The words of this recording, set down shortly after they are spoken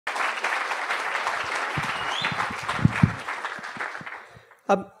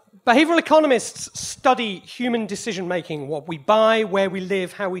Behavioural economists study human decision-making, what we buy, where we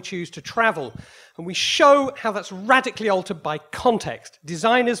live, how we choose to travel. And we show how that's radically altered by context.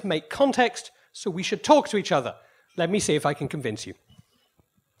 Designers make context, so we should talk to each other. Let me see if I can convince you.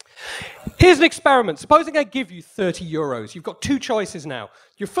 Here's an experiment. Supposing I give you 30 euros. You've got two choices now.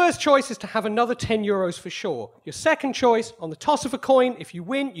 Your first choice is to have another 10 euros for sure. Your second choice, on the toss of a coin, if you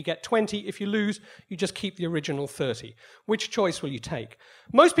win, you get 20. If you lose, you just keep the original 30. Which choice will you take?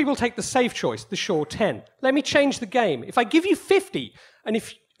 Most people take the safe choice, the sure 10. Let me change the game. If I give you 50,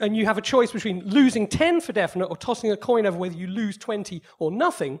 and you have a choice between losing 10 for definite or tossing a coin over whether you lose 20 or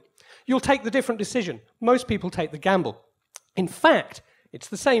nothing, you'll take the different decision. Most people take the gamble. In fact, it's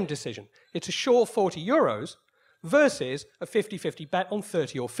the same decision. It's a sure 40 euros versus a 50-50 bet on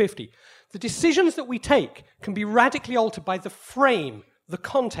 30 or 50. The decisions that we take can be radically altered by the frame, the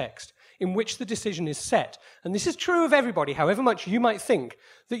context in which the decision is set. And this is true of everybody, however much you might think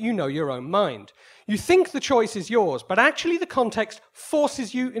that you know your own mind. You think the choice is yours, but actually the context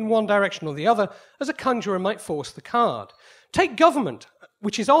forces you in one direction or the other, as a conjurer might force the card. Take government,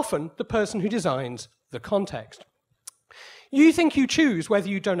 which is often the person who designs the context. You think you choose whether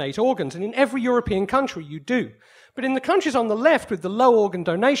you donate organs, and in every European country you do. But in the countries on the left with the low organ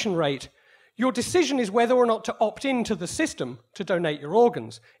donation rate, your decision is whether or not to opt into the system to donate your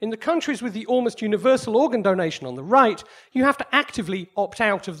organs. In the countries with the almost universal organ donation on the right, you have to actively opt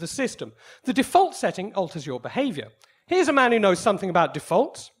out of the system. The default setting alters your behavior. Here's a man who knows something about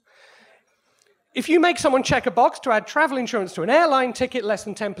defaults. If you make someone check a box to add travel insurance to an airline ticket, less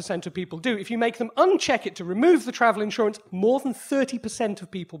than 10% of people do. If you make them uncheck it to remove the travel insurance, more than 30%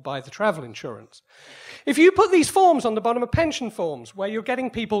 of people buy the travel insurance. If you put these forms on the bottom of pension forms, where you're getting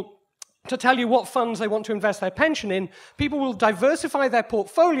people to tell you what funds they want to invest their pension in, people will diversify their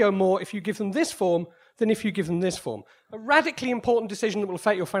portfolio more if you give them this form than if you give them this form. A radically important decision that will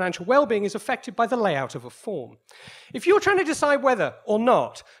affect your financial well-being is affected by the layout of a form. If you're trying to decide whether or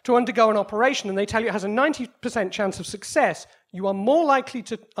not to undergo an operation and they tell you it has a 90% chance of success, you are more likely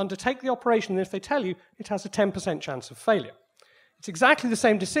to undertake the operation than if they tell you it has a 10% chance of failure. It's exactly the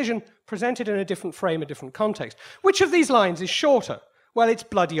same decision presented in a different frame, a different context. Which of these lines is shorter? Well, it's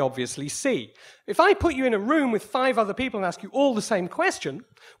bloody obviously C. If I put you in a room with 5 other people and ask you all the same question,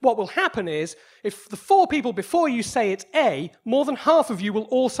 what will happen is, if the 4 people before you say it's A, more than half of you will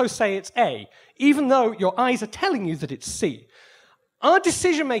also say it's A, even though your eyes are telling you that it's C. Our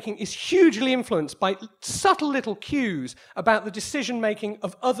decision-making is hugely influenced by subtle little cues about the decision-making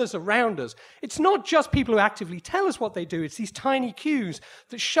of others around us. It's not just people who actively tell us what they do, it's these tiny cues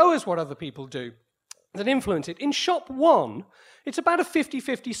that show us what other people do that influence it. In shop 1, it's about a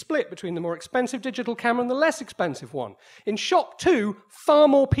 50-50 split between the more expensive digital camera and the less expensive one. In shop 2, far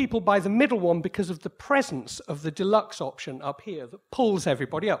more people buy the middle one because of the presence of the deluxe option up here that pulls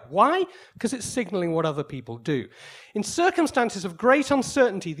everybody up. Why? Because it's signaling what other people do. In circumstances of great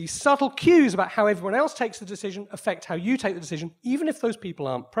uncertainty, these subtle cues about how everyone else takes the decision affect how you take the decision, even if those people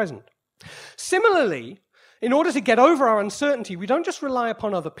aren't present. Similarly, in order to get over our uncertainty, we don't just rely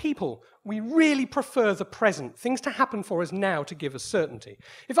upon other people. We really prefer the present, things to happen for us now to give us certainty.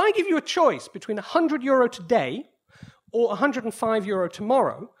 If I give you a choice between €100 today or €105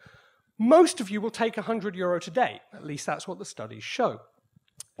 tomorrow, most of you will take €100 today. At least that's what the studies show.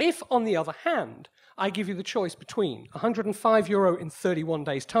 If, on the other hand, I give you the choice between €105 in 31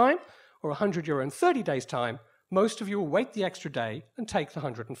 days' time or €100 in 30 days' time, most of you will wait the extra day and take the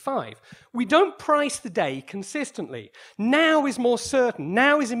 105. We don't price the day consistently. Now is more certain,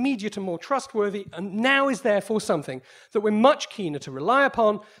 now is immediate and more trustworthy, and now is therefore something that we're much keener to rely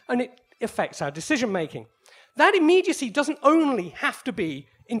upon, and it affects our decision-making. That immediacy doesn't only have to be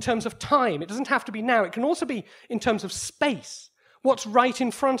in terms of time. It doesn't have to be now. It can also be in terms of space. What's right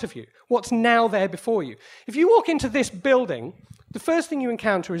in front of you? What's now there before you? If you walk into this building, the first thing you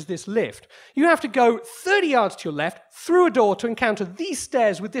encounter is this lift. You have to go 30 yards to your left, through a door, to encounter these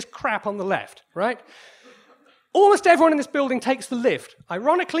stairs with this crap on the left, right? Almost everyone in this building takes the lift.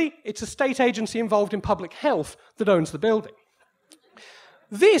 Ironically, it's a state agency involved in public health that owns the building.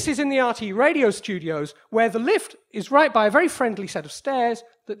 This is in the RT radio studios, where the lift is right by a very friendly set of stairs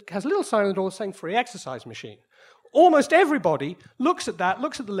that has a little sign on the door saying free exercise machine. Almost everybody looks at that,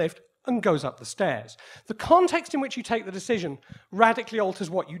 looks at the lift, and goes up the stairs. The context in which you take the decision radically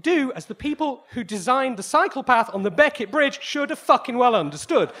alters what you do, as the people who designed the cycle path on the Beckett Bridge should have fucking well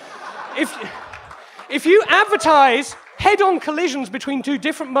understood. If you advertise head-on collisions between 2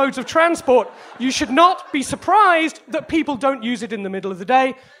 different modes of transport, you should not be surprised that people don't use it in the middle of the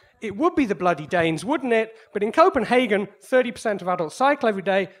day. it would be the bloody Danes, wouldn't it? But in Copenhagen, 30% of adults cycle every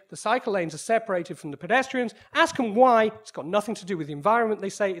day. The cycle lanes are separated from the pedestrians. Ask them why. It's got nothing to do with the environment, they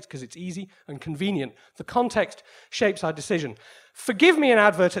say. It's because it's easy and convenient. The context shapes our decision. Forgive me an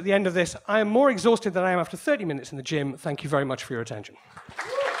advert at the end of this. I am more exhausted than I am after 30 minutes in the gym. Thank you very much for your attention.